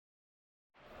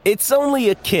It's only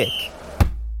a kick,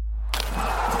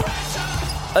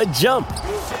 a jump,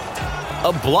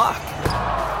 a block.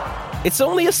 It's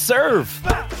only a serve.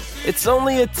 It's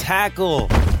only a tackle,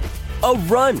 a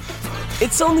run.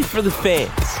 It's only for the fans.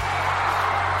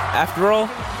 After all,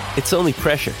 it's only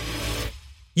pressure.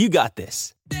 You got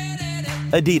this.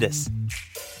 Adidas.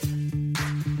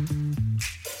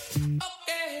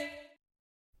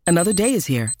 Another day is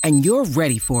here, and you're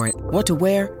ready for it. What to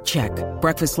wear? Check.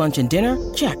 Breakfast, lunch, and dinner?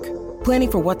 Check.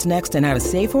 Planning for what's next and how to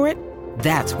save for it?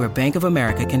 That's where Bank of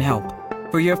America can help.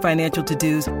 For your financial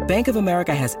to-dos, Bank of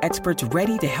America has experts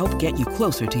ready to help get you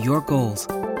closer to your goals.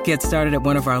 Get started at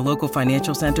one of our local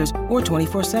financial centers or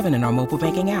 24/7 in our mobile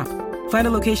banking app. Find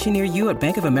a location near you at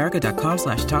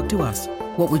bankofamerica.com/talktous.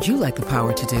 What would you like the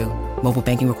power to do? Mobile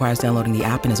banking requires downloading the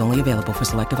app and is only available for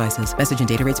select devices. Message and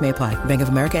data rates may apply. Bank of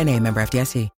America N.A., member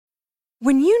FDIC.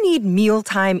 When you need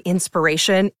mealtime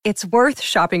inspiration, it's worth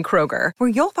shopping Kroger, where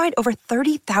you'll find over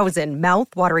 30,000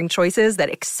 mouth-watering choices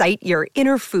that excite your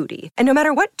inner foodie. And no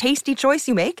matter what tasty choice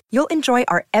you make, you'll enjoy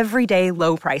our everyday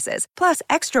low prices, plus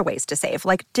extra ways to save,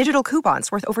 like digital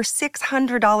coupons worth over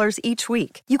 $600 each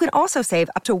week. You can also save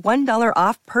up to $1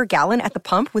 off per gallon at the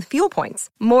pump with fuel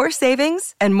points. More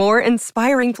savings and more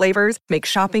inspiring flavors make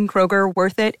shopping Kroger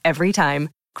worth it every time.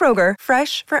 Kroger,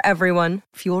 fresh for everyone.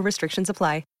 Fuel restrictions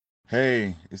apply.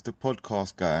 Hey, it's the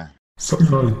podcast guy. Sutton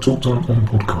United Talk Time on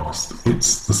podcast.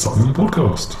 It's the Sutton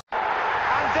Podcast.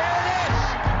 And there it is!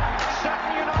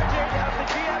 Sutton United of the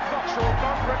GM Vauxhall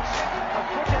Conference have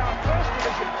put out First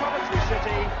Division Coventry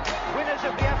City, winners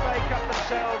of the FA Cup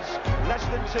themselves less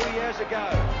than 2 years ago.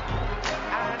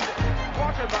 And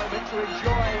what a moment to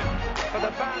enjoy for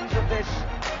the fans of this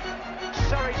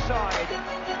Surrey side.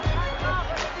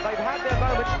 They've had their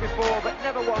moments before, but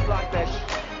never one like this.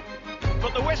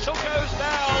 But the whistle goes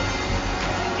down.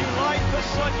 Delight for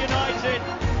Sutton United.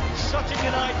 Sutton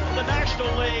United, the National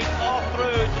League, are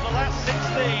through to the last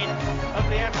 16 of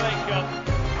the FA Cup.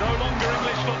 No longer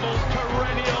English football's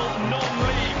perennial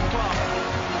non-league club.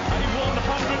 A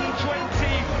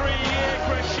 123-year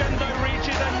crescendo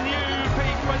reaches a new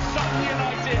peak for Sutton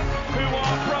United, who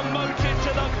are promoted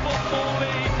to the Football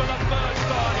League for the first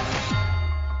time.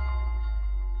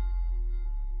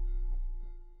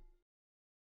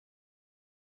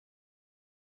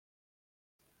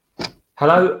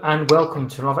 Hello and welcome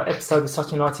to another episode of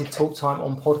Sutton United Talk Time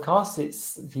on podcast.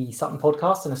 It's the Sutton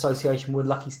Podcast in association with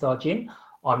Lucky Star Gin.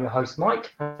 I'm your host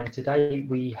Mike, and today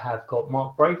we have got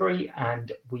Mark Bravery,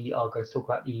 and we are going to talk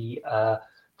about the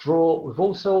draw with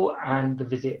Walsall and the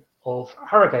visit of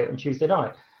Harrogate on Tuesday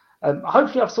night.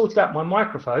 Hopefully I've sorted out my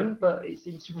microphone, but it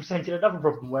seems to have presented another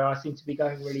problem where I seem to be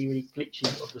going really glitchy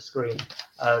of the screen.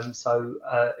 So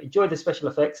enjoy the special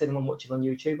effects, anyone watching on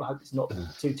YouTube. I hope it's not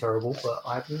too terrible, but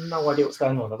I have no idea what's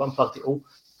going on. I've unplugged it all.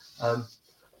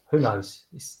 Who knows?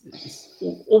 It's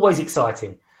always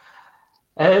exciting.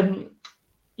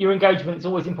 Your engagement is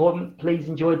always important. Please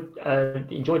enjoy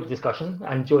the discussion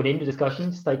and join in the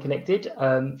discussion. Stay connected.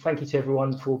 Thank you to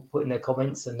everyone for putting their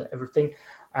comments and everything.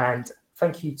 And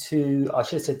thank you to, I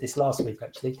should have said this last week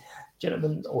actually,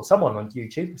 gentleman or someone on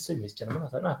YouTube, I assume it's gentleman,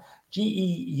 I don't know,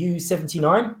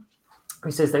 GEU79, who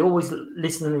says they always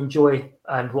listen and enjoy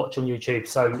and watch on YouTube.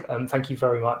 So thank you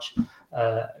very much,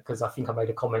 because I think I made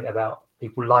a comment about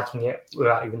people liking it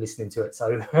without even listening to it.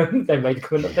 So they made a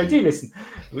comment that they do listen,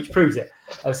 which proves it.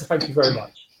 So thank you very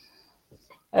much.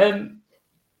 Going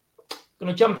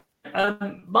to jump.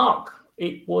 Mark,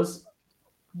 it was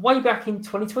way back in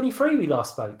 2023 we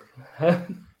last spoke. Yeah,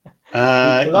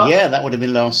 that would have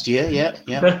been last year. Yeah.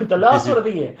 The last one of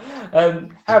the year.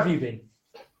 How have you been?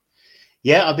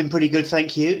 Yeah, I've been pretty good,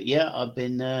 thank you. Yeah, I've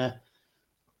been. I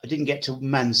didn't get to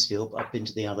Mansfield, but I've been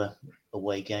to the other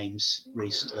away games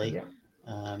recently,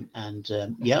 had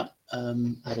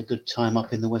a good time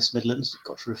up in the West Midlands.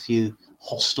 Got through a few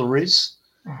hostelries.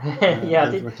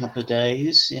 Over a couple of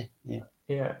days. Yeah.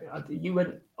 You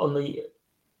went on the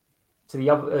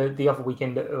other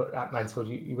weekend at Mansfield.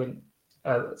 You went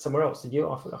somewhere else, did you?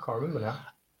 I can't remember now.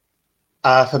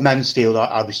 For Mansfield,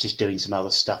 I was just doing some other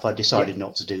stuff. I decided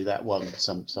not to do that one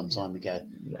some time ago.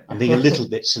 I'm being a little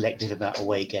bit selective about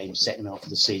away games second half of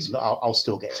the season, but I'll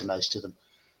still get to most of them.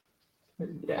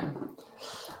 Yeah.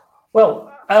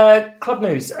 Well, club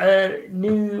news.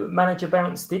 New manager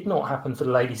bounce did not happen for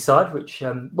the ladies' side, which,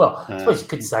 I suppose you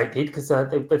could say it did, because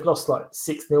they've lost like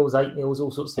 6-0, 8-0,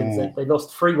 all sorts of things. They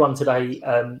lost 3-1 today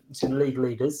to the league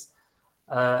leaders.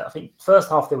 I think first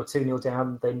half they were 2-0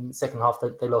 down, then second half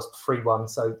they lost 3-1.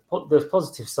 So there's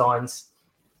positive signs.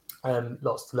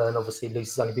 Lots to learn. Obviously,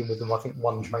 Lucy's only been with them, I think,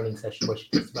 one training session where she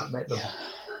just about met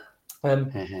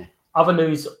them. Other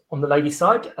news on the ladies'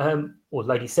 side, or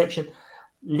ladies' section.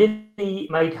 Lily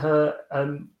made her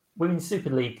Women's Super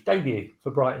League debut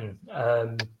for Brighton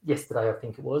yesterday, I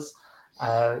think it was.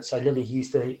 So Lily, who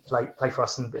used to play for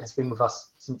us and has been with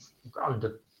us since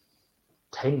under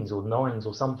 10s or 9s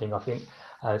or something, I think,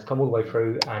 has come all the way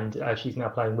through, and she's now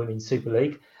playing Women's Super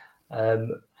League.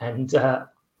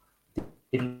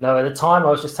 Didn't know at the time, I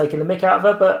was just taking the mick out of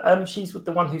her, but she's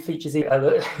the one who features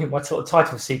in my sort of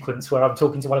title sequence where I'm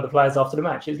talking to one of the players after the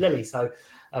match. It's Lily, so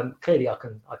clearly I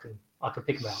can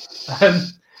pick them out.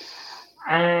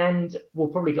 And we'll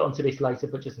probably get onto this later,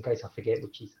 but just in case I forget,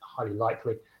 which is highly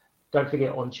likely, don't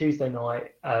forget on Tuesday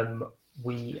night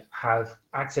we have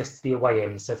access to the away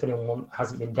end. So if anyone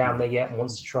hasn't been down there yet and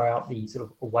wants to try out the sort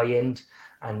of away end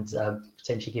and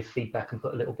potentially give feedback and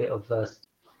put a little bit of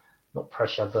not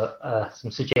pressure, but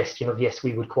some suggestion of, yes,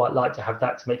 we would quite like to have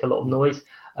that to make a lot of noise,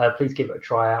 please give it a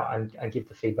try out and give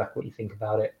the feedback what you think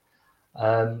about it.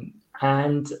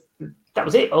 And that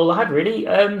was it, all I had really.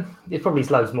 There's probably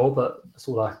loads more, but that's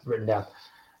all I've written down.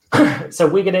 So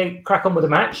we're going to crack on with the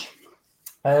match.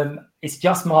 It's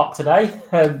just Mark today.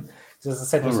 As I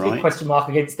said, there's a big question mark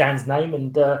against Dan's name,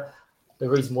 and the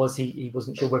reason was he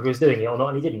wasn't sure whether he was doing it or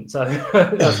not, and he didn't. So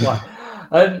that's why.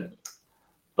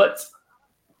 But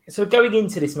so going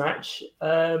into this match,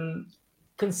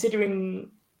 considering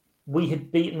we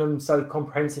had beaten them so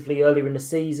comprehensively earlier in the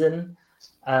season,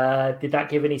 did that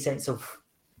give any sense of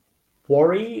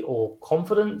worry or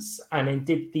confidence? And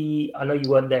then I know you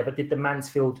weren't there, but did the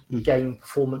Mansfield game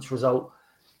performance result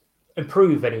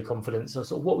improve any confidence? Or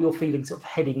sort of what were your feelings sort of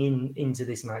heading into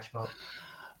this match, Mark?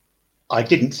 I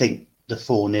didn't think the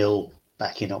 4-0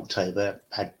 back in October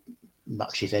had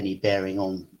much, if any, bearing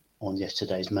on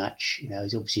yesterday's match. You know,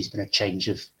 there's been a change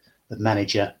of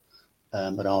manager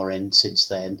at our end since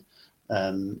then,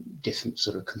 different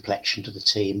sort of complexion to the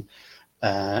team,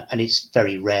 and it's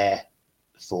very rare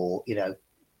for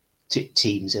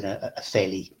teams in a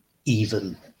fairly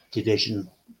even division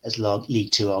as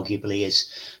League Two arguably is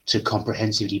to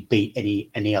comprehensively beat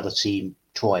any other team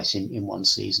twice in one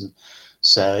season.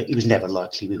 So it was never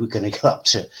likely we were going to go up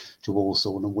to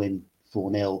Hawthorn and win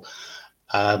 4-0.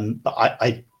 But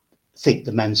I think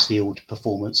the Mansfield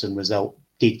performance and result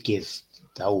did give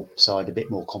the whole side a bit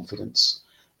more confidence.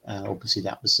 Obviously,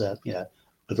 that was a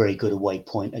very good away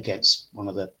point against one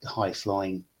of the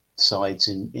high-flying sides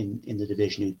in the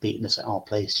division who'd beaten us at our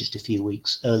place just a few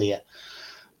weeks earlier.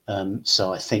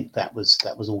 So I think that was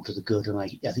all to the good, and I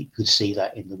think you could see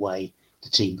that in the way the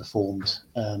team performed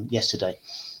yesterday.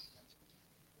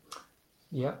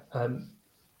 Yeah, and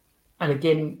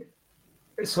again,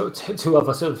 sort of two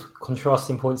other sort of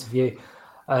contrasting points of view.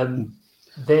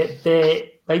 They've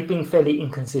been fairly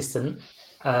inconsistent,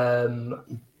 but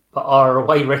our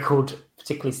away record,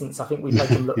 particularly since I think we played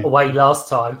them away last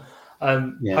time,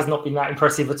 has not been that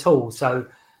impressive at all. So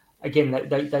again,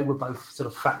 they were both sort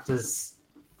of factors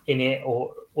in it,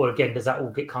 or again, does that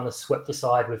all get kind of swept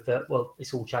aside with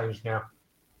it's all changed now?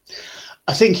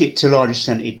 I think it, to a large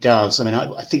extent, it does. I mean,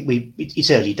 I think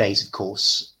it's early days, of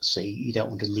course, so you don't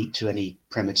want to leap to any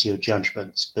premature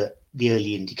judgments, but the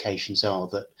early indications are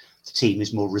that the team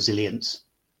is more resilient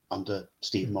under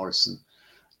Steve Morison.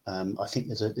 I think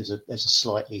there's a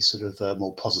slightly sort of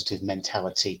more positive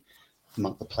mentality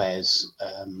among the players,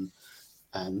 and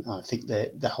I think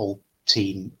the whole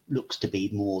team looks to be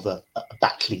more of a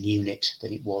battling unit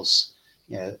than it was,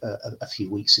 a few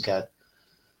weeks ago.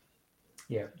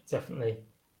 Yeah, definitely.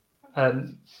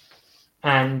 And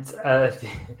the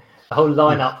whole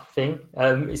lineup thing,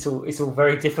 it's all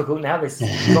very difficult now. There's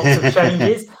lots of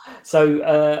changes. So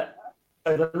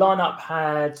the lineup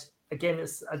has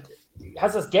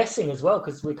us guessing as well,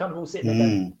 because we're kind of all sitting there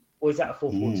going, is that a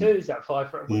 4-4-2? Is that a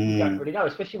 5-4? We don't really know,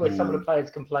 especially where some of the players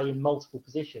can play in multiple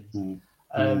positions.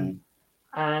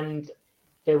 And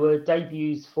there were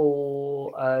debuts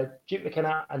for Duke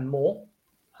McKenna and Moore.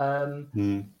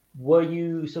 Were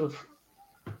you sort of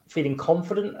feeling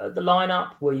confident at the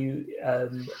lineup? Were you a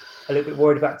little bit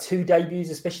worried about two debuts,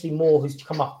 especially Moore, who's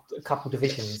come up a couple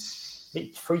divisions?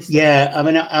 Yeah, I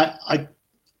mean, I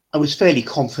was fairly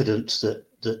confident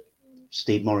that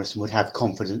Steve Morison would have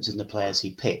confidence in the players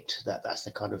he picked. That's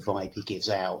the kind of vibe he gives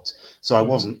out. So I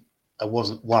wasn't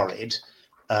worried.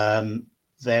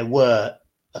 There were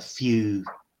a few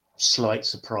slight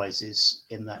surprises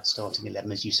in that starting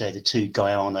 11, as you say. The two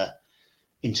Guyana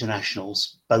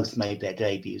internationals both made their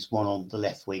debuts, one on the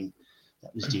left wing,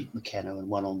 that was Duke McKenna, and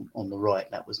one on the right,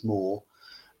 that was Moore.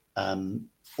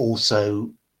 Also,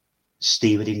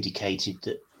 Steve had indicated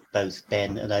that both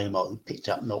Ben and Omar, who picked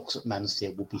up knocks at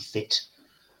Mansfield, would be fit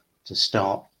to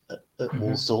start at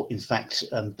Walsall. In fact,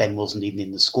 Ben wasn't even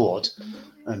in the squad,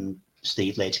 and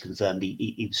Steve later confirmed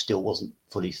he still wasn't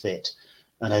fully fit.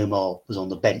 and Omar was on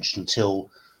the bench until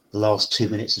the last 2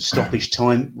 minutes of stoppage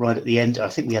time, right at the end. I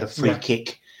think we had a free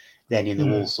kick then in the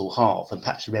Walsall half, and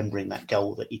perhaps remembering that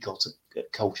goal that he got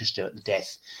at Colchester at the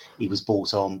death, he was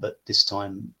brought on, but this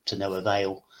time to no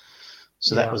avail.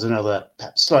 So that was another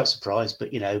perhaps slight surprise,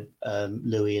 but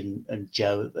Louis and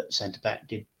Joe at centre-back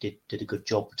did a good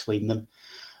job between them.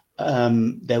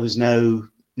 There was no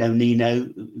Nino,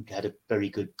 who had a very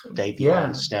good debut. I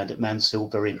understand at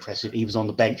Mansfield, very impressive. He was on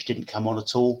the bench, didn't come on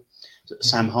at all.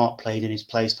 Sam Hart played in his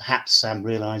place. Perhaps Sam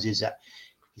realises that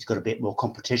he's got a bit more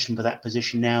competition for that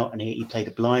position now, and he played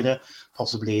a blinder,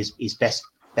 possibly his best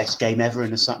game ever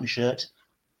in a Sutton shirt.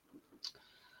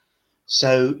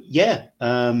 So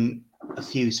a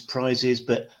few surprises,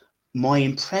 but my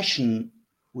impression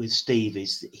with Steve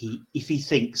is that if he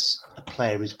thinks a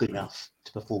player is good enough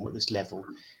to perform at this level,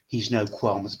 he's no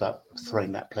qualms about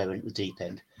throwing that player into the deep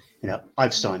end.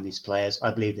 I've signed these players.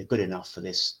 I believe they're good enough for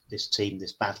this team,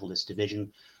 this battle, this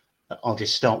division. I'll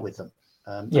just start with them.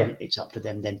 It's up to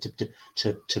them then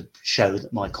to show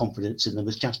that my confidence in them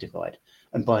was justified,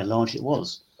 and by and large, it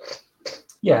was.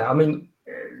 Yeah, I mean,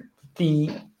 the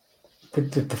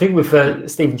thing with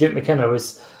Stephen Duke McKenna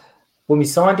was when we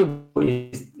signed him,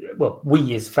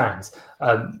 we as fans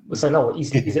were saying, "Oh,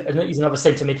 he's another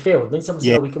centre midfield." And then someone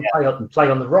said, "Oh, we can play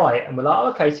on the right," and we're like, "Oh,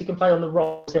 okay, so you can play on the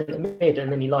right centre mid,"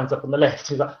 and then he lines up on the left.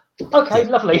 He's like, "Okay,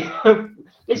 lovely.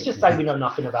 Let's just say we know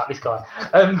nothing about this guy."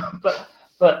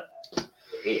 But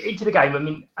into the game, I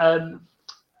mean,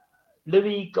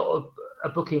 Louis got a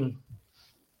booking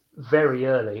very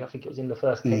early. I think it was in the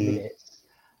first 10 minutes.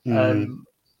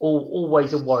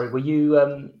 Always a worry. Were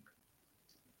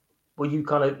you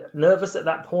kind of nervous at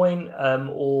that point,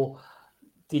 or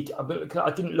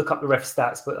I didn't look up the ref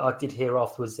stats, but I did hear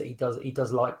afterwards that he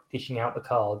does like dishing out the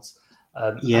cards.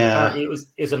 It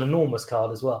was an enormous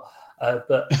card as well.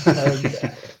 But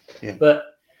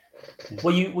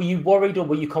were you worried, or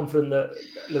were you confident that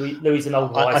Louis is an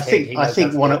old wise head? I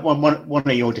think one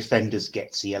of your defenders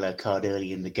gets a yellow card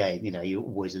early in the game. You're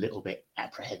always a little bit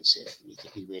apprehensive.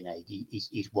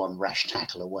 He's one rash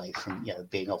tackle away from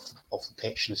being off the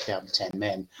pitch and it's down to 10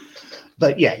 men.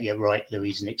 But you're right.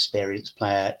 Louis is an experienced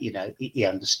player. He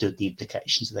understood the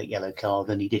implications of that yellow card,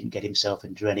 and he didn't get himself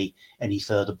into any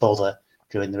further bother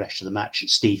during the rest of the match.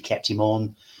 Steve kept him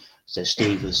on. So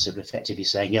Steve was sort of effectively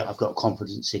saying, I've got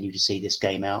confidence in you to see this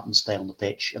game out and stay on the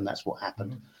pitch. And that's what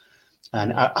happened.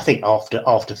 And I think after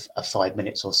 5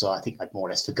 minutes or so, I think I'd more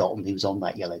or less forgotten he was on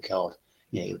that yellow card.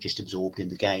 He was just absorbed in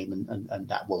the game, and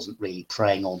that wasn't really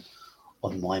preying on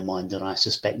my mind, and I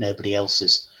suspect nobody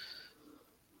else's.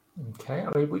 Okay.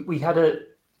 I mean, we had a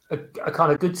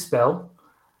kind of good spell.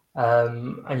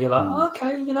 And you're like,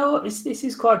 okay, you know what, this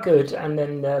is quite good. And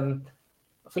then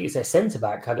I think it's their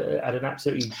centre-back had an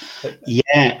absolutely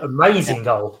amazing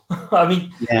goal. I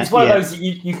mean, it's one of those that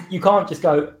you can't just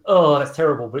go, oh, that's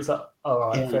terrible. But it's like, all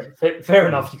right, fair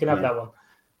enough. You can have that one.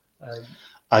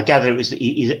 I gather it was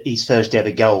his first ever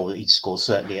goal that he'd scored,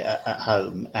 certainly at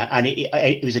home. And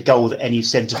it was a goal that any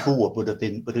centre-forward would have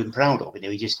been proud of.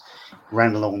 He just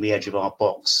ran along the edge of our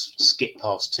box, skipped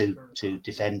past two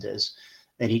defenders.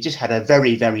 Then he just had a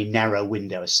very, very narrow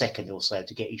window, a second or so,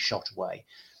 to get his shot away.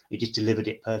 He just delivered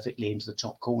it perfectly into the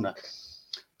top corner.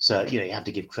 So, you have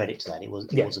to give credit to that. It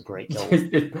was a great goal.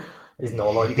 There's not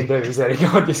a lot you can do, is there? You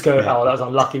can't just go, oh, that was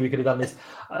unlucky, we could have done this.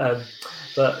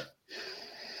 But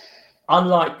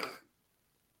unlike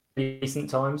recent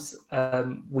times,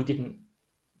 we didn't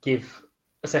give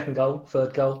a second goal,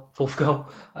 third goal, fourth goal.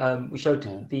 We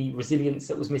showed the resilience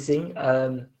that was missing.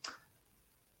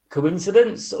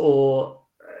 Coincidence or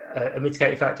a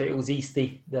mitigating factor? It was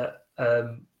Eastie that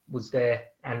was there,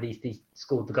 and Eastie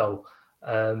scored the goal.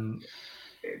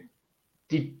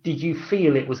 Did you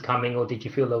feel it was coming, or did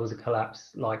you feel there was a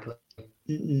collapse likely?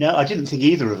 No, I didn't think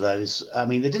either of those. I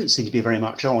mean, there didn't seem to be very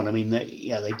much on. I mean,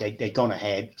 they'd gone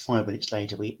ahead. 5 minutes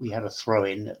later, we had a throw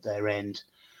in at their end.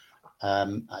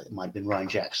 It might have been Ryan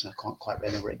Jackson. I can't quite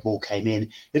remember where the ball came in.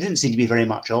 There didn't seem to be very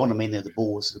much on. I mean, the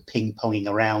ball was sort of ping-ponging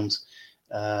around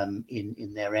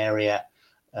in their area.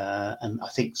 And I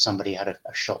think somebody had a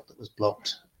shot that was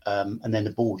blocked. And then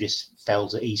the ball just fell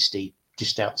to Eastie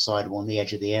just outside on the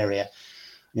edge of the area.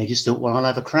 And they just thought, well, I'll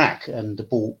have a crack. And the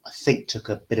ball, I think, took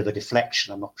a bit of a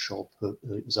deflection. I'm not sure who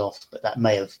it was off, but that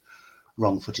may have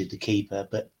wrong-footed the keeper.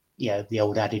 But, the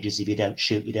old adage is if you don't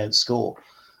shoot, you don't score.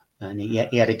 And he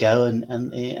had a go,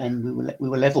 and we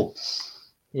were level.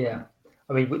 Yeah.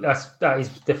 I mean, that is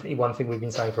definitely one thing we've been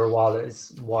saying for a while,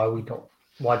 is why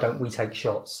don't we take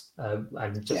shots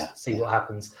and just see what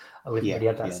happens. We've already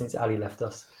had that since Ali left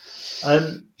us.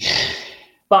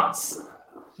 But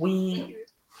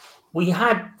we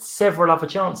had several other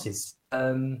chances.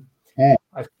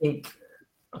 I think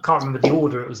I can't remember the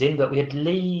order it was in, but we had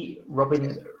Lee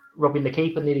robbing the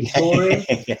keeper, nearly scoring,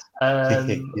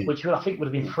 which I think would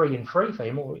have been 3-3 for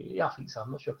him. Or I think so.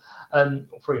 I'm not sure.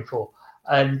 3-4,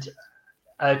 and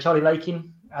Charlie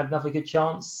Lakin had another good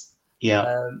chance. Yeah,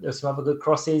 there were some other good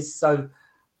crosses. So,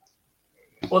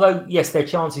 although yes, their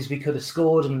chances we could have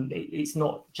scored, and it's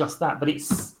not just that, but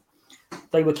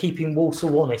they were keeping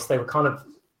Walsall honest. They were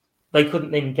they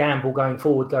couldn't then gamble going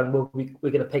forward, going, well,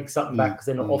 we're going to peg something back because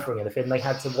they're not offering anything. They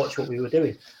had to watch what we were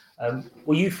doing.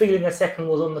 Were you feeling a second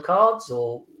was on the cards,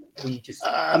 or were you just?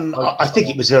 I think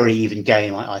it was a very even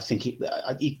game. I think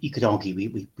you could argue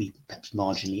we perhaps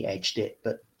marginally edged it,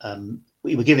 but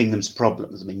we were giving them some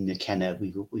problems. I mean, McKenna,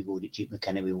 we've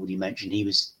already mentioned. He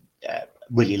was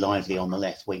really lively on the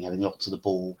left wing, having lots of the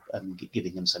ball and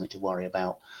giving them something to worry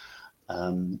about.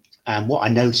 And what I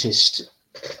noticed,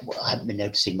 what I haven't been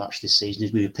noticing much this season,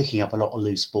 is we were picking up a lot of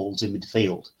loose balls in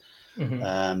midfield.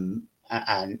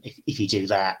 And if you do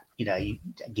that, it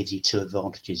gives you two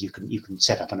advantages. You can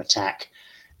set up an attack,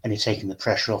 and you're taking the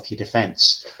pressure off your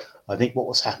defence. I think what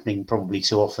was happening probably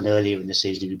too often earlier in the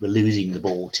season, we were losing the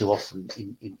ball too often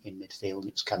in midfield.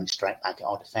 It was coming straight back at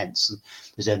our defence, and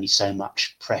there's only so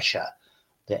much pressure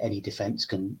that any defence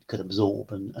could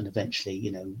absorb, and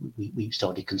eventually, we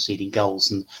started conceding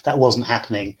goals, and that wasn't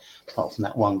happening. Apart from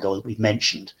that one goal that we've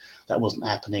mentioned, that wasn't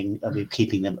happening, and we were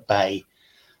keeping them at bay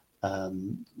for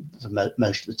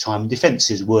most of the time.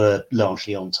 Defences were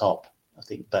largely on top, I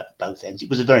think, but both ends. It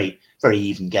was a very, very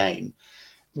even game.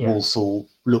 Yeah. Walsall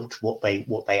looked what they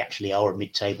actually are, a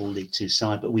mid-table League Two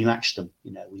side, but we matched them.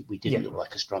 We didn't look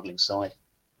like a struggling side.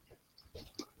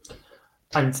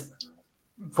 And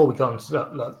before we go on to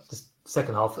the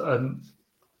second half,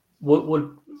 what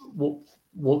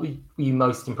were you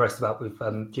most impressed about with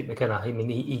Jim McKenna? I mean,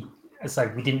 he as I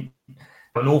say, we didn't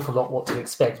know an awful lot what to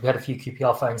expect. We had a few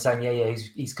QPR fans saying,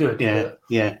 he's good. Yeah.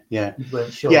 We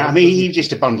weren't sure. Yeah, I mean, he was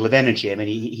just a bundle of energy. I mean,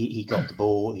 he got the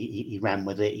ball, he ran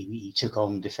with it, he took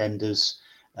on defenders.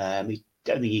 I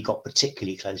don't think he got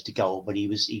particularly close to goal, but he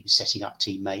was setting up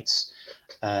teammates,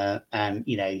 and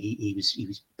he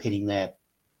was pinning their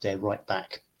right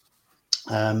back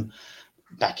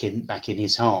back in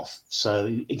his half. So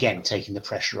again, taking the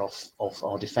pressure off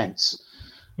our defence.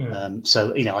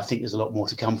 So I think there's a lot more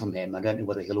to come from him. I don't know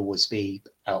whether he'll always be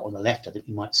out on the left. I think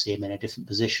we might see him in a different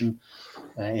position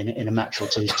in a match or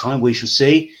two's time. We shall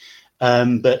see.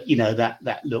 But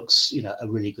that looks a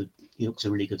really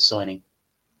good signing.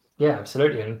 Yeah,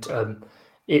 absolutely. And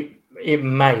it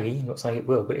may, not saying it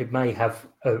will, but it may have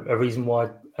a reason why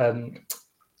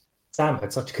Sam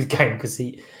had such a good game, because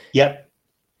he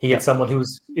had someone who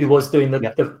was doing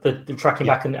the tracking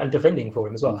back and defending for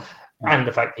him as well, and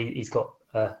the fact he's got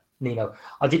Nino.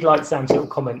 I did like Sam's little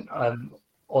comment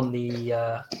on the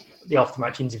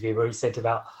after-match interview where he said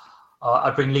about I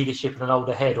bring leadership and an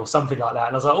older head or something like that,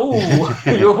 and I was like, oh,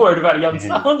 you're worried about the young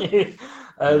son, aren't you?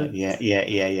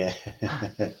 Yeah.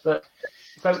 But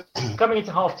so coming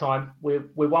into half-time, we're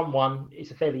 1-1.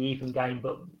 It's a fairly even game,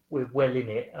 but we're well in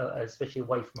it, especially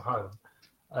away from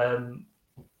home.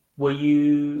 Were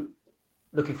you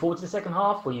looking forward to the second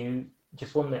half? Were you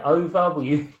just wanting it over? Were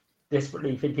you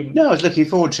desperately thinking? No, I was looking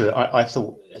forward to it. I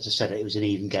thought, as I said, it was an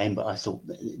even game, but I thought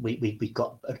we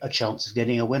got a chance of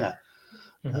getting a winner.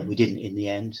 We didn't in the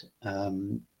end,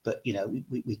 but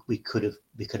we could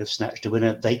have snatched a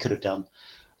winner. They could have done.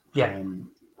 Yeah.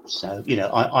 So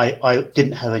I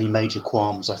didn't have any major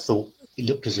qualms. I thought it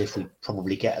looked as if we'd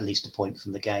probably get at least a point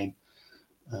from the game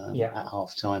at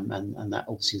half time, and that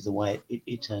obviously is the way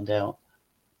it turned out.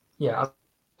 Yeah.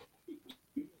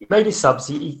 He made his subs.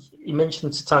 He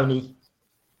mentioned to Tony,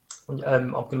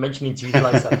 I'm going to mention the interview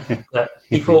later, that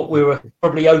he thought we were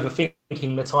probably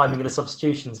overthinking the timing of the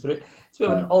substitutions, but it's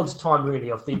been an odd time really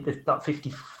of that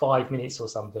 55 minutes or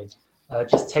something,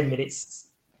 just 10 minutes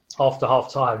after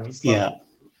half time. It's like,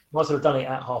 might as well have done it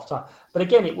at half time. But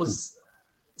again, it was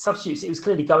substitutes. It was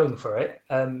clearly going for it.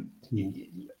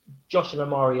 Josh and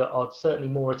Amari are certainly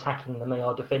more attacking than they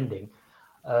are defending.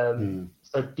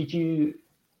 So did you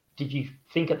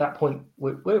think at that point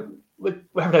we're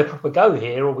having a proper go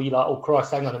here, or were you like, oh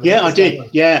Christ, hang on a minute? Yeah, I did.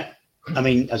 Yeah, I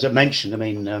mean, as I mentioned,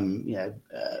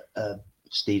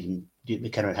 Stephen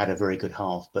McKenna had a very good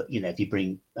half, but if you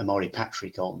bring Amari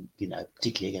Patrick on,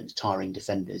 particularly against tiring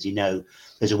defenders,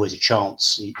 there's always a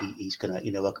chance he's going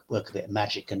to work a bit of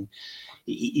magic, and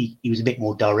he was a bit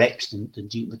more direct than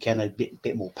Duke McKenna, a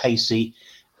bit more pacey,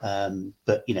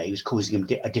 but he was causing him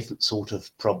a different sort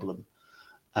of problem.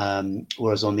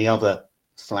 Whereas on the other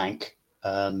flank,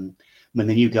 when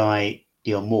the new guy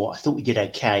Dion Moore. I thought he did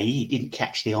okay. He didn't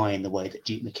catch the eye in the way that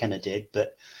Duke McKenna did,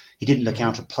 but he didn't look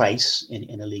out of place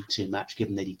in a League Two match,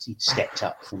 given that he'd stepped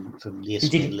up from the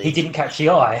Isthmian League. He didn't catch the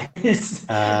eye.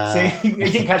 So he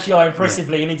didn't catch the eye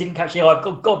impressively, and he didn't catch the eye.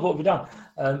 God, what have we done?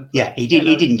 He did.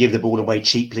 He didn't give the ball away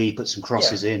cheaply. He put some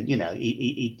crosses in.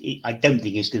 I don't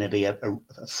think he's going to be a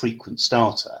frequent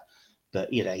starter, but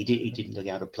he didn't look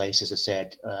out of place, as I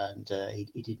said, and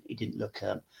he didn't look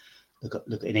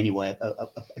in any way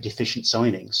a deficient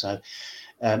signing. So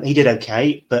he did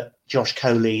okay, but Josh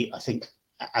Coley, I think,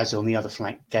 as on the other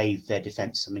flank, gave their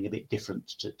defence something a bit different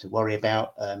to worry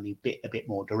about. A bit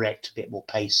more direct, a bit more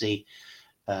pacey.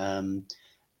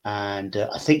 And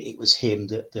I think it was him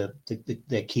that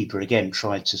their keeper again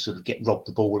tried to sort of rob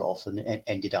the ball off, and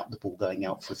ended up the ball going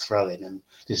out for a throw-in. And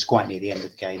this is quite near the end of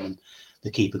the game, and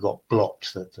the keeper got blocked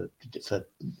for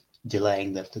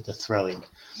delaying the throw-in.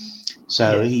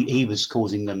 So he was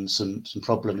causing them some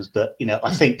problems. But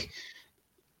I think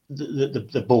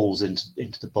the balls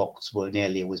into the box were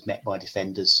nearly always met by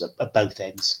defenders at both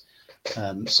ends.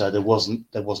 So there wasn't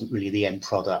really the end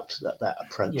product that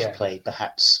approach play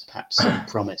perhaps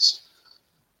promised.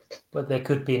 But there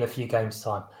could be in a few games'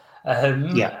 time.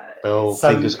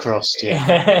 Fingers crossed.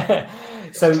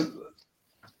 So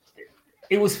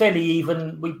it was fairly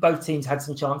even. Both teams had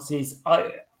some chances.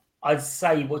 I'd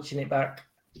say watching it back,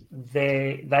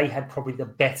 they had probably the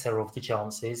better of the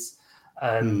chances.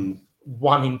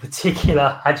 One in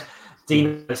particular had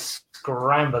Dino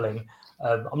scrambling.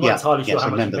 I'm not entirely sure how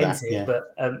much he meant it,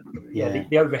 but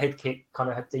the overhead kick kind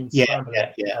of had Dean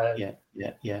scrambling.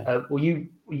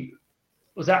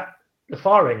 Was that the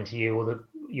far end to you or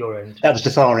your end? That was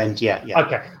the far end, yeah.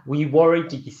 Okay. Were you worried?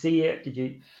 Did you see it? Did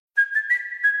you?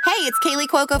 Hey, it's Kaylee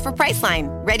Cuoco for Priceline.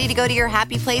 Ready to go to your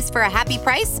happy place for a happy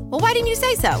price? Well, why didn't you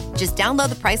say so? Just download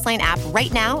the Priceline app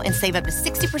right now and save up to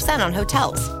 60% on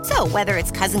hotels. So whether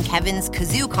it's Cousin Kevin's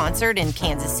Kazoo Concert in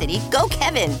Kansas City, go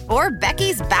Kevin, or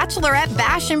Becky's Bachelorette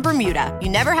Bash in Bermuda, you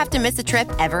never have to miss a trip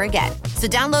ever again. So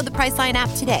download the Priceline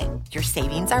app today. Your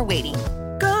savings are waiting.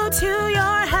 Go to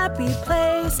your happy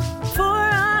place for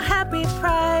a happy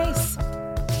price.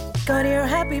 Go to your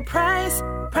happy price,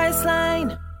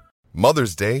 Priceline.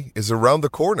 Mother's Day is around the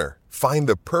corner. Find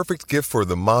the perfect gift for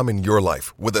the mom in your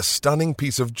life with a stunning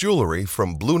piece of jewelry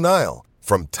from Blue Nile.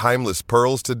 From timeless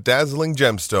pearls to dazzling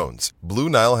gemstones, Blue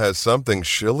Nile has something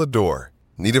she'll adore.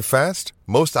 Need it fast?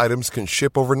 Most items can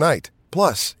ship overnight.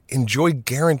 Plus, enjoy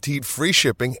guaranteed free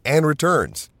shipping and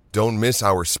returns. Don't miss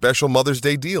our special Mother's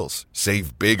Day deals.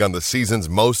 Save big on the season's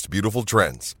most beautiful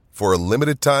trends. For a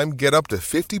limited time, get up to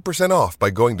 50% off by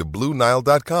going to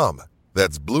BlueNile.com.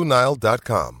 That's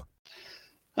BlueNile.com.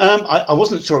 I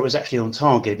wasn't sure it was actually on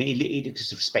target. I mean, it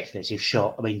was a speculative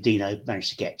shot. I mean, Dino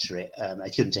managed to get to it. They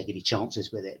couldn't take any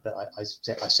chances with it. But I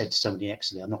said to somebody next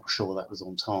to me, I'm not sure that was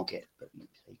on target. But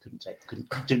he couldn't take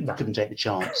the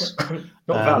chance.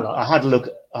 I had a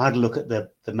look at the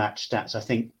match stats. I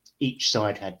think each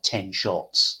side had 10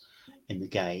 shots in the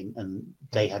game, and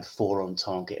they had 4 on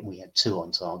target, and we had 2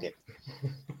 on target.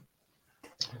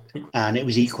 And it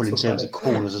was equal in terms of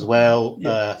corners as well.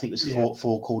 I think it was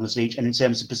four corners each. And in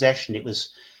terms of possession, it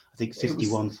was, I think,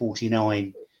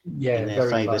 51-49 in their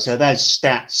favour. So those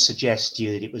stats suggest to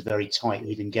you that it was very tight,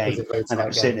 even game. And that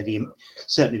was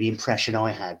certainly the impression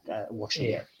I had watching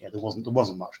it. Yeah, there wasn't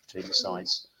much between the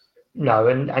sides. No,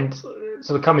 and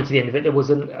sort of coming to the end of it, there was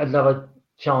another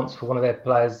chance for one of their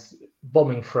players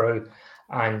bombing through,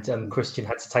 and Christian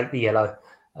had to take the yellow.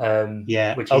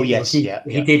 Which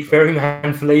he did very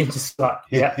manfully, just like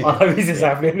I know this is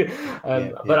happening,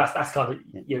 but that's kind of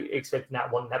you're expecting that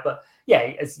one. But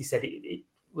as you said, it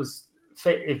was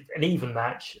an even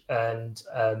match and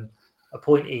a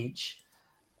point each.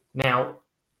 Now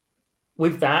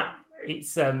with that,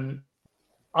 it's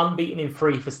unbeaten in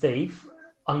 3 for Steve,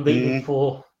 unbeaten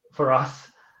for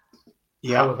us.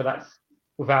 However, that's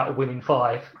without a win in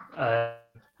 5. Are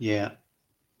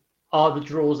the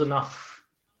draws enough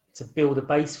to build a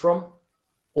base from,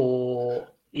 or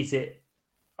is it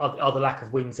are the lack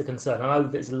of wins a concern? I know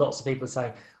there's lots of people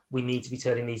saying we need to be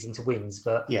turning these into wins,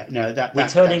 but we're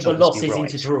turning the losses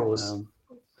into draws.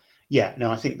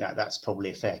 I think that's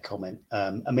probably a fair comment.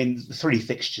 I mean, the 3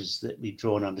 fixtures that we've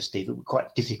drawn under Steve were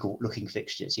quite difficult looking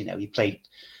fixtures. We played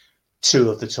 2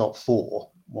 of the top 4,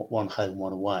 1 home,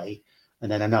 1 away,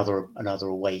 and then another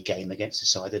away game against a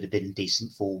side that had been in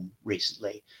decent form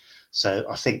recently. So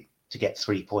I think to get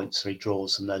 3 points, 3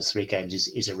 draws from those 3 games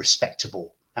is a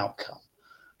respectable outcome.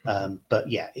 But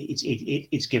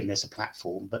it's given us a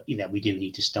platform. But we do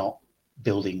need to start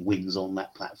building wins on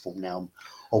that platform now.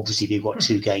 Obviously, we've got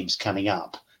 2 games coming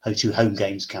up, 2 home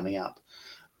games coming up.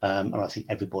 And I think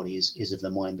everybody is of the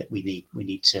mind that we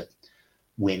need to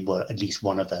win, well, at least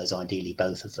one of those, ideally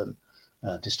both of them,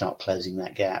 to start closing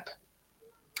that gap.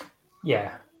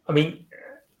 Yeah, I mean,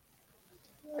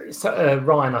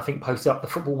 Ryan, I think, posted up the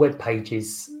football web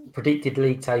pages predicted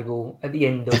league table at the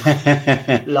end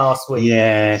of last week.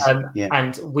 Yes, and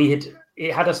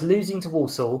it had us losing to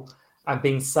Walsall and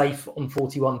being safe on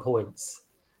 41 points.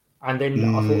 And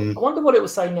then I thought, I wonder what it will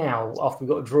say now after we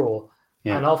got a draw.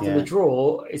 And after the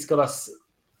draw, it's got us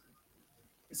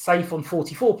safe on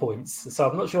 44 points. So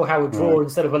I'm not sure how a draw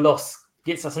instead of a loss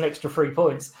gets us an extra 3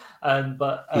 points.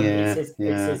 But it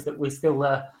says that we're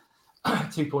still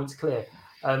 2 points clear.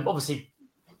 Obviously,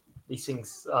 these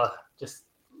things are just,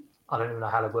 I don't even know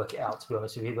how to work it out, to be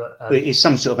honest with you. But it's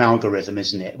some sort of algorithm,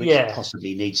 isn't it? Which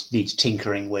possibly needs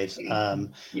tinkering with.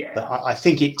 But I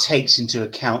think it takes into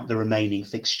account the remaining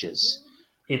fixtures.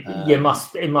 It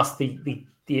must be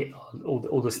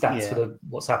all the stats for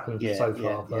what's happened so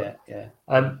far.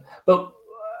 But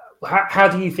how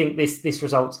do you think this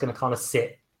result's going to kind of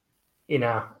sit in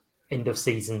our end of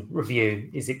season review?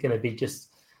 Is it going to be just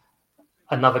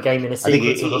another game in a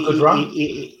sequence of a good run?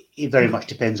 It very much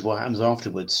depends what happens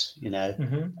afterwards.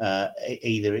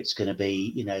 Either it's going to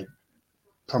be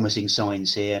promising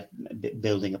signs here,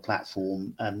 building a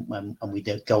platform, and we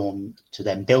don't go on to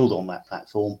then build on that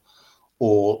platform,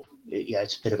 or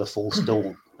it's a bit of a false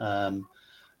dawn.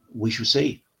 We shall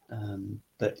see.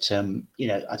 But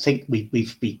I think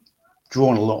we've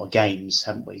drawn a lot of games,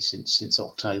 haven't we, since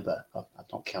October?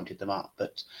 I've not counted them up,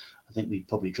 but I think we've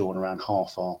probably drawn around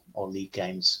half our league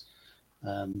games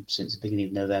since the beginning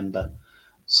of November.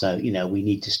 So, we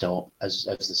need to start, as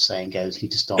the saying goes,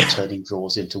 need to start turning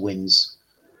draws into wins.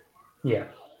 Yeah.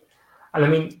 And I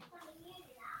mean,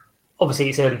 obviously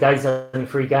it's early days, only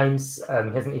 3 games. He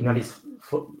hasn't even had his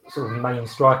sort of main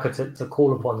striker to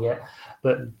call upon yet.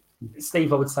 But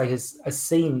Steve, I would say, has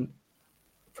seen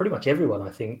pretty much everyone,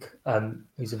 I think,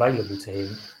 who's available to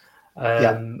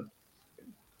him.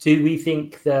 Do we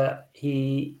think that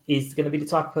he is going to be the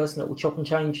type of person that will chop and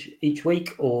change each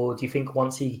week? Or do you think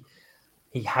once he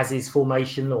has his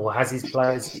formation or has his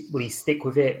players, will he stick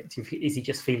with it? Is he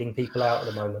just feeling people out at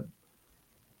the moment?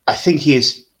 I think he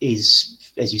is,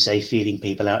 as you say, feeling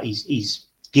people out. He's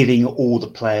giving all the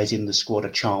players in the squad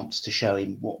a chance to show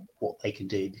him what they can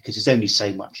do, because there's only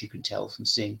so much you can tell from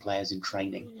seeing players in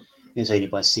training. It's only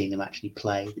by seeing them actually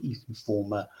play that you can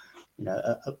form a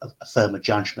firmer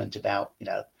judgment about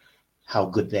how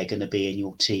good they're going to be in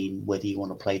your team, whether you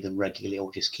want to play them regularly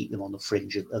or just keep them on the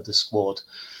fringe of the squad.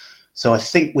 So I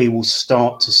think we will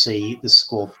start to see the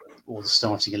squad or the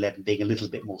starting 11 being a little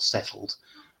bit more settled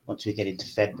once we get into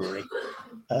February.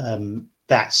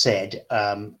 That said,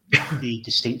 the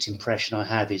distinct impression I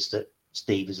have is that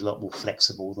Steve is a lot more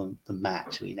flexible than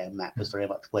Matt. Matt was very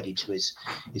much wedded to his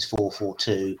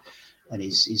 4-4-2 and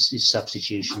his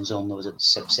substitutions on the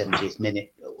 70th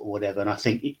minute or whatever. And I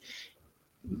think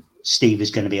Steve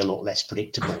is going to be a lot less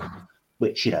predictable,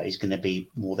 which is going to be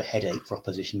more the headache for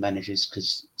opposition managers,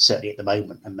 because certainly at the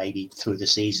moment and maybe through the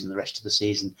season, the rest of the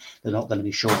season, they're not going to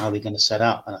be sure how we're going to set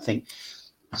up. And I think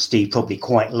Steve probably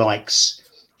quite likes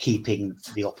keeping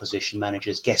the opposition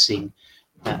managers guessing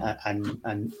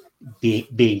and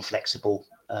being flexible,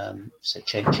 so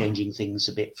changing things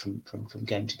a bit from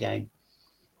game to game.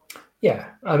 Yeah,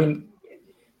 I mean,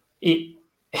 it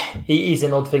is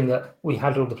an odd thing that we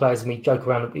had all the players, and we joke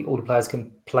around that all the players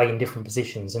can play in different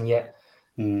positions, and yet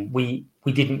we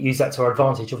didn't use that to our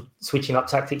advantage of switching up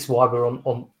tactics while we're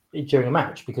on during a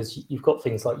match, because you've got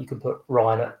things like you can put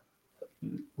Ryan at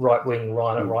right wing,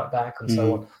 Ryan at right back, and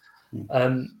so on.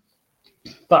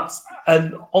 But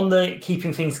on the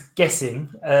keeping things guessing,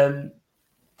 the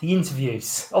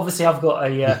interviews. Obviously, I've got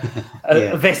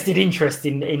a vested interest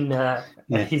in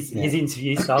his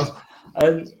interview style.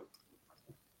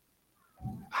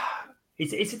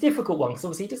 It's a difficult one, because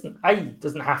obviously he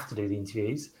doesn't have to do the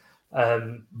interviews.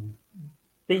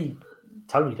 B,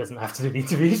 Tony doesn't have to do the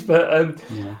interviews, but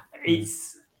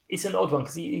it's an odd one,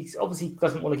 because he obviously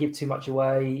doesn't want to give too much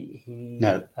away.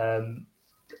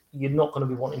 You're not going to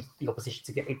be wanting the opposition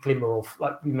to get a glimmer of,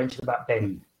 like you mentioned about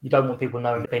Ben. You don't want people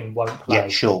knowing that Ben won't play. Yeah,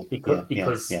 sure.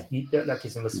 Because that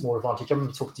gives them a small advantage. I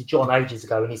remember talking to John ages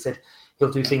ago, and he said he'll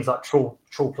do things like troll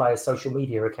players' social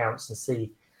media accounts and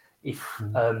see if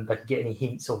they can get any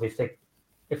hints of if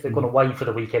they've gone away for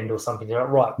the weekend or something. They're like,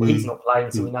 right, well, he's not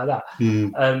playing, so we know that.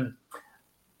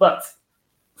 But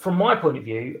from my point of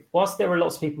view, whilst there are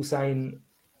lots of people saying,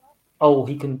 "Oh,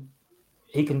 he can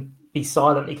be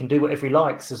silent, he can do whatever he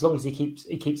likes as long as he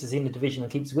keeps us in the division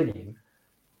and keeps winning,"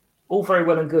 all very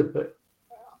well and good. But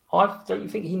don't you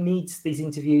think he needs these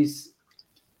interviews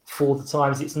for the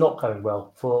times it's not going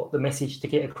well, for the message to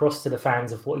get across to the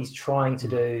fans of what he's trying to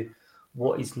do,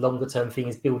 what his longer term thing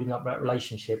is, building up that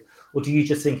relationship? Or do you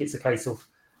just think it's a case of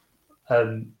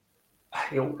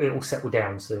it'll settle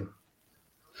down soon?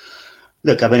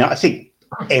 Look, I mean, I think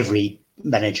every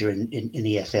manager in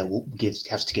the EFL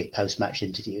has to give post-match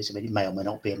interviews. I mean, it may or may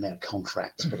not be in their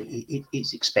contracts, but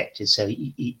it's expected. So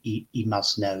he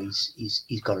must know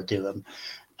he's got to do them.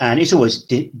 And it's always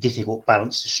difficult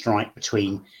balance to strike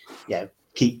between,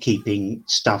 keeping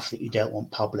stuff that you don't want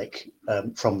public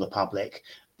from the public,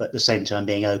 but at the same time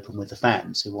being open with the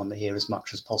fans who want to hear as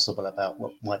much as possible about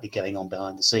what might be going on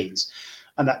behind the scenes.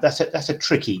 And that's a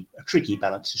tricky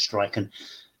balance to strike. And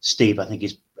Steve, I think,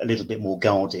 is a little bit more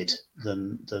guarded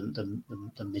than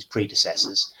his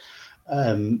predecessors.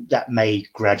 That may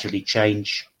gradually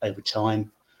change over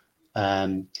time,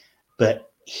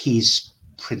 but his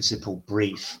principal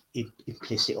brief,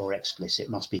 implicit or explicit,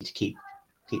 must be to keep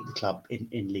the club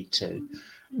in League Two,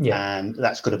 and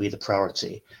that's got to be the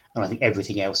priority. And I think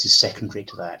everything else is secondary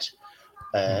to that.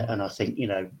 And I think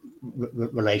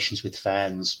relations with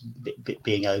fans,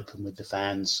 being open with the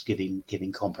fans,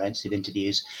 giving comprehensive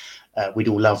interviews, we'd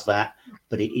all love that,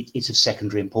 but it's of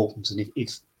secondary importance. And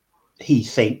if he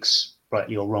thinks,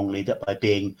 rightly or wrongly, that by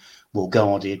being more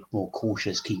guarded, more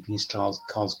cautious, keeping his cards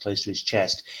close to his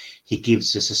chest, he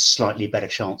gives us a slightly better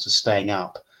chance of staying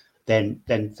up, then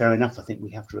fair enough. I think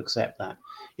we have to accept that.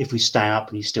 If we stay up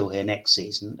and he's still here next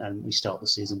season and we start the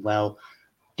season well,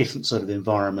 different sort of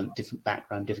environment, different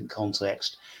background, different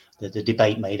context, the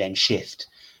debate may then shift.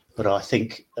 But I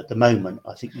think at the moment,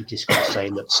 you just got to say,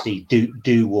 look, Steve,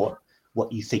 do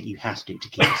what you think you have to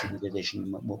keep us in the division,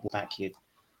 and we'll back you.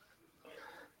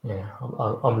 Yeah,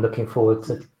 I'm looking forward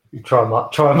to trying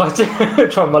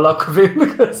my luck with him,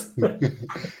 because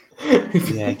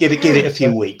give it a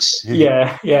few weeks.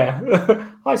 Yeah.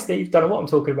 Hi, Steve. Don't know what I'm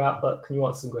talking about, but can you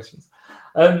answer some questions?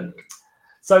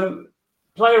 So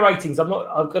player ratings. I'm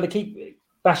going to keep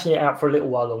bashing it out for a little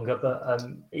while longer, but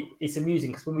it's amusing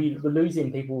because when we were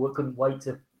losing, people couldn't wait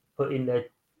to put in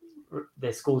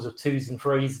their scores of 2s and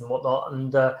 3s and whatnot.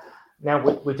 And now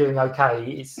we're doing okay.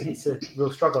 It's a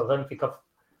real struggle. I think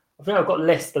I've got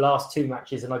less the last 2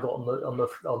 matches than I got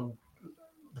on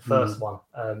the first one,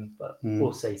 but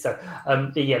we'll see. So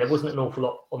there wasn't an awful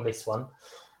lot on this one.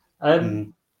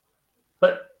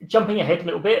 But jumping ahead a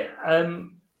little bit,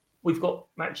 we've got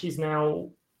matches now,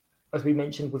 as we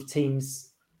mentioned, with teams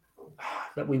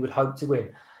that we would hope to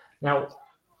win. Now,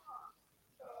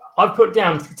 I've put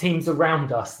down teams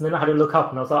around us, and then I had a look up,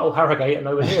 and I was like, "Oh, Harrogate are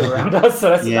nowhere near around us." So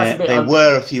that's a bit they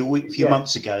were a few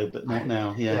months ago, but not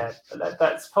now.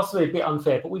 That's possibly a bit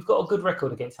unfair, but we've got a good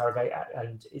record against Harrogate,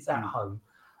 and it's at home.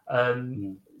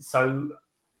 So,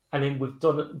 and then with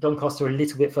Doncaster a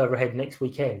little bit further ahead next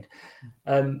weekend.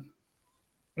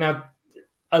 Now,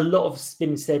 a lot has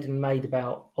been said and made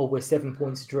about, we're 7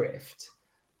 points adrift.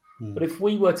 But if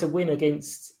we were to win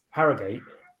against Harrogate,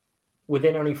 we're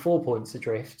then only 4 points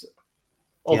adrift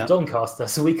of Doncaster.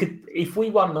 So we could, if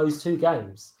we won those 2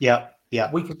 games,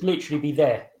 we could literally be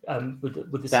there with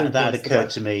the that had occurred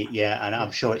to me, and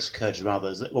I'm sure it's occurred to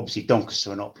others. Obviously,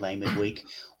 Doncaster are not playing midweek,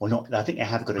 or not. I think they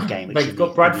have got a game. They've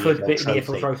got Bradford in the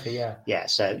EFL Trophy,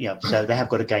 So so they have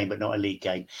got a game, but not a league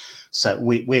game. So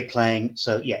we're playing.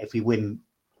 So if we win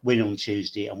on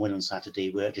Tuesday and win on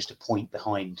Saturday, we're just a point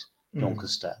behind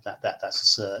Doncaster.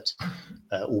 That's a cert,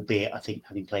 albeit I think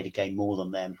having played a game more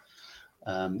than them,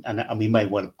 and we may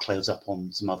well close up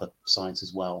on some other sides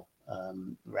as well,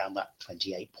 around that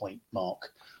 28-point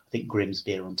mark. I think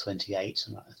Grimsby are on 28,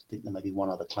 and I think there may be one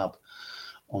other club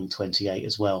on 28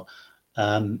 as well.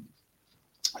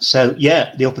 So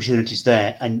the opportunity's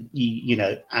there, and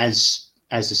as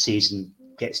the season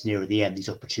gets nearer the end, these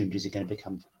opportunities are going to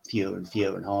become fewer and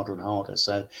fewer and harder.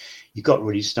 So you've got to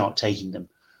really start taking them.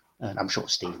 And I'm sure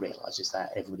Steve realises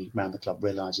that. Everybody around the club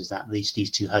realises that these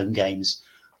 2 home games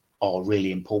are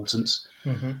really important.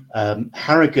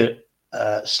 Harrogate,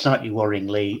 slightly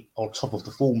worryingly, on top of the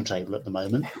form table at the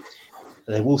moment.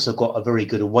 They've also got a very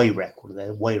good away record. Their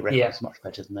away record is much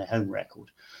better than their home record.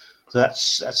 So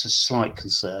that's a slight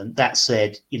concern. That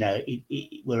said,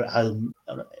 we're at home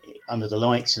under the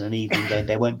lights in an evening game.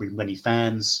 There won't be many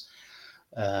fans.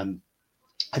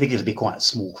 I think it'll be quite a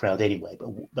small crowd anyway,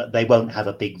 but they won't have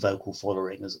a big vocal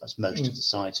following as most of the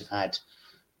sides have had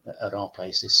at our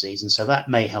place this season. So that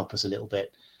may help us a little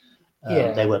bit.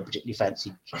 They won't particularly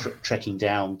fancy trekking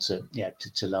down to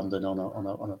London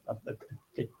on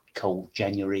a cold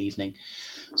January evening.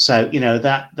 So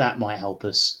that might help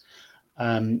us.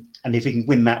 And if we can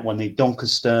win that one, the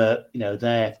Doncaster,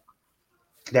 they're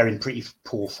in pretty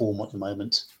poor form at the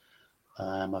moment.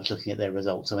 I was looking at their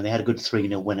results. I mean, they had a good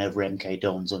 3-0 win over MK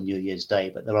Dons on New Year's Day,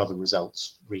 but their other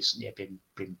results recently have been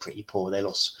pretty poor. They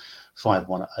lost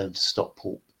 5-1 at home to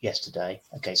Stockport yesterday.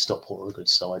 Okay, Stockport are a good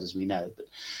side, as we know, but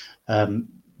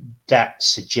that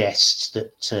suggests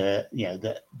that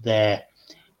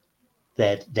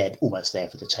that they're almost there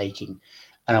for the taking.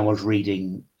 And I was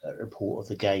reading a report of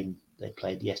the game they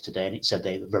played yesterday, and it said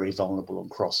they were very vulnerable on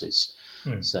crosses.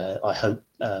 So I hope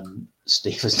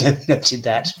Steve has noted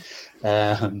that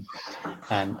and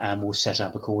will set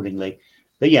up accordingly.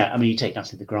 But yeah, I mean, you take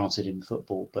nothing for granted in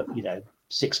football, but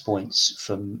 6 points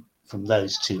from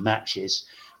those two matches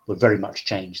would very much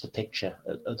change the picture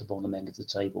at the bottom end of the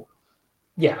table.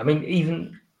 Yeah, I mean,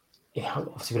 even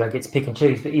obviously we don't get to pick and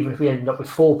choose, but even if we ended up with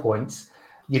 4 points,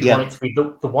 you'd want it to be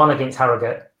the one against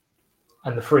Harrogate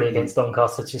and the 3 against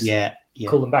Doncaster. Just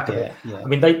call them back a bit. Yeah. I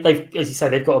mean, they've, as you say,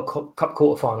 they've got a cup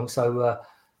quarter final, so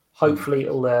hopefully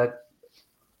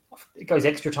it goes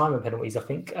extra time and penalties, I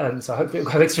think. So hopefully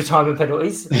it'll go extra time and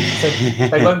penalties. So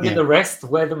they won't get the rest,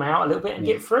 wear them out a little bit and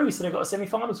get through. So they've got a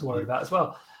semi-final to worry about as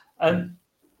well. I'd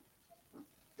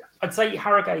say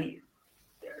Harrogate,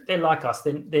 they're like us.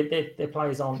 Their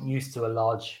players aren't used to a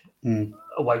large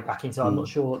away backing, so I'm not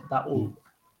sure that will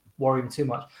worry them too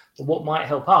much. But what might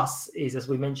help us is, as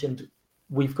we mentioned,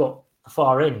 we've got the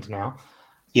far end now.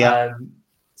 Yeah.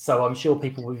 So I'm sure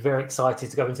people will be very excited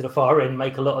to go into the far end,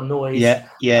 make a lot of noise.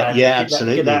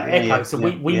 Absolutely. Get that echo. So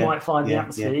we might find the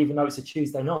atmosphere, even though it's a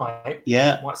Tuesday night,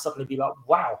 might suddenly be like,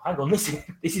 wow, hang on, this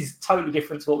is totally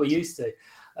different to what we're used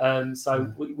to.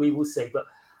 So we will see. But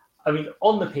I mean,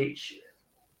 on the pitch,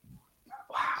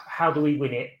 how do we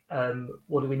win it?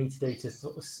 What do we need to do to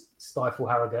sort of stifle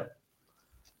Harrogate?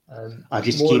 I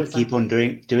just keep on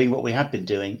doing what we have been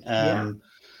doing.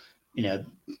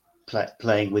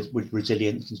 Playing with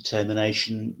resilience and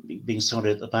determination, being solid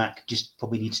at the back. Just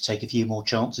probably need to take a few more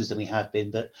chances than we have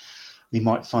been, but we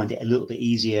might find it a little bit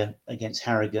easier against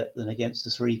Harrogate than against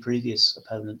the 3 previous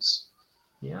opponents.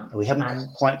 Yeah, we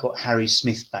haven't quite got Harry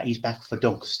Smith back. He's back for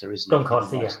Doncaster, isn't he?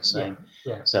 Doncaster,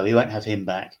 yeah. So we won't have him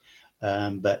back.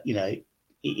 But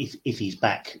if he's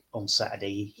back on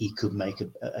Saturday, he could make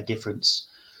a difference.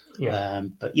 Yeah.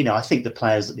 But I think the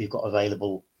players that we've got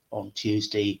available on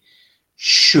Tuesday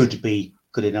should be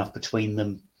good enough between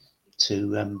them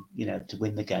to to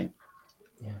win the game.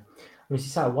 Yeah. I mean,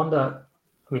 I wonder.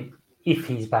 I mean, if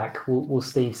he's back, will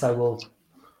Steve say, "Well,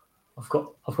 I've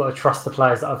got to trust the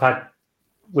players that I've had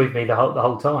with me the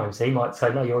whole time"? So he might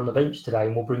say, "No, you're on the bench today,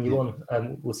 and we'll bring you on."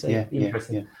 We'll see.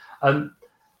 Interesting.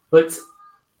 But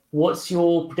what's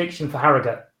your prediction for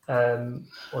Harrogate?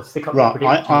 Or stick up right,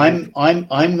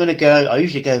 I'm going to go. I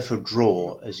usually go for a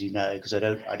draw, as you know, because I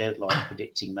don't like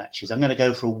predicting matches. I'm going to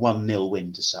go for a 1-0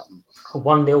 win to Sutton. A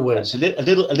 1-0 win. It's a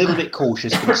little bit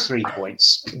cautious, but it's 3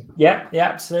 points. Yeah,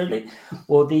 absolutely.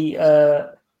 Well,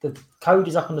 the code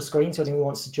is up on the screen, so anyone who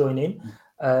wants to join in.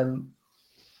 I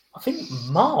think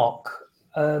Mark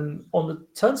on the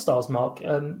Turnstiles, Mark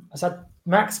has had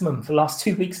maximum for the last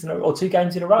 2 weeks or 2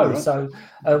 games in a row. Right. So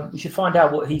we should find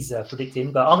out what he's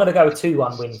predicting. But I'm going to go a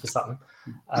 2-1 win for Sutton,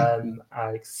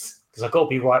 Alex, because I've got to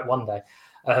be right one day.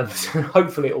 So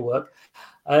hopefully it'll work.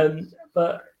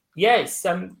 But yeah, it's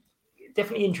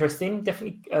definitely interesting.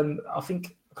 Definitely, I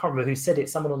think, I can't remember who said it.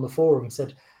 Someone on the forum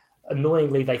said,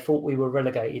 annoyingly, they thought we were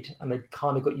relegated and they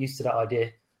kind of got used to that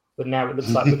idea. But now it looks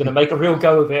like we're going to make a real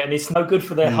go of it, and it's no good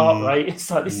for their heart rate.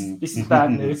 It's like this is bad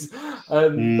news.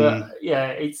 But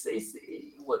yeah,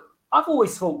 I've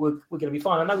always thought we're going to be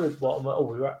fine. I know we're at the bottom.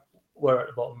 We're at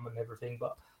the bottom and everything,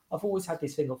 but I've always had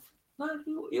this thing of no,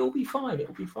 it'll be fine.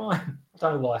 It'll be fine. I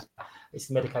don't know why. It's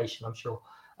the medication, I'm sure.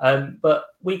 But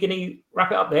we're going to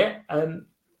wrap it up there.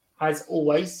 As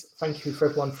always, thank you for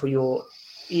everyone for your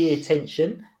ear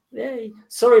attention. Yay.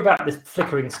 Sorry about the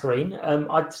flickering screen.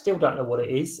 I still don't know what it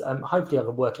is. Hopefully I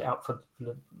can work it out for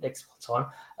the next time.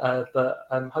 But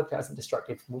hopefully it hasn't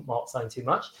distracted from Mark saying too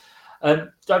much.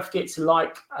 Don't forget to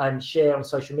like and share on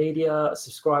social media.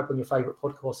 Subscribe on your favourite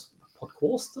podcast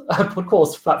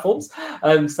platforms.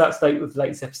 Stay up to date with the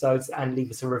latest episodes and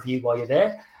leave us a review while you're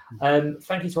there.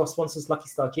 Thank you to our sponsors, Lucky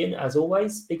Star Gin, as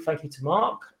always. Big thank you to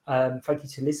Mark. Thank you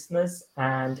to listeners.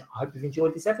 And I hope you've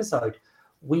enjoyed this episode.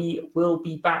 We will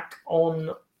be back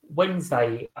on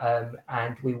Wednesday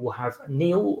and we will have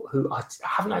Neil, who I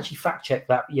haven't actually fact-checked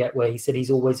that yet, where he said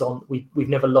he's always on. We've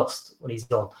never lost when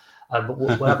he's on. But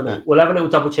we'll have a little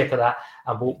double check of that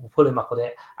and we'll pull him up on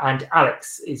it. And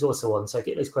Alex is also on, so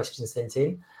get those questions sent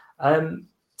in.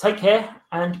 Take care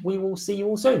and we will see you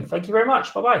all soon. Thank you very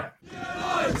much. Bye-bye.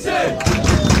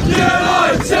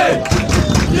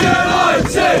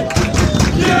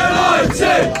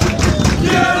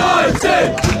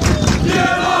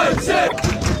 United!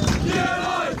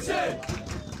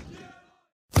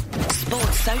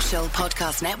 official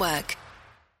podcast network.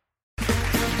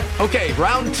 Okay,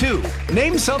 round two.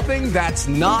 Name something that's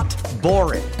not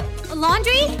boring. A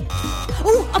laundry?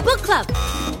 Ooh, a book club.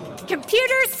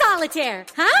 Computer solitaire,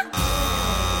 huh?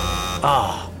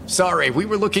 Ah, oh, sorry, we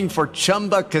were looking for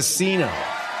Chumba Casino.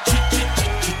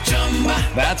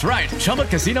 That's right,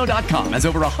 ChumbaCasino.com has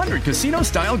over 100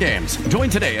 casino-style games. Join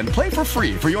today and play for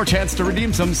free for your chance to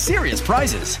redeem some serious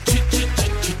prizes.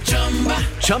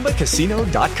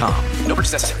 ChumbaCasino.com. No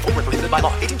purchase necessary. Void where prohibited by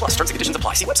law. 18+ terms and conditions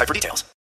apply. See website for details.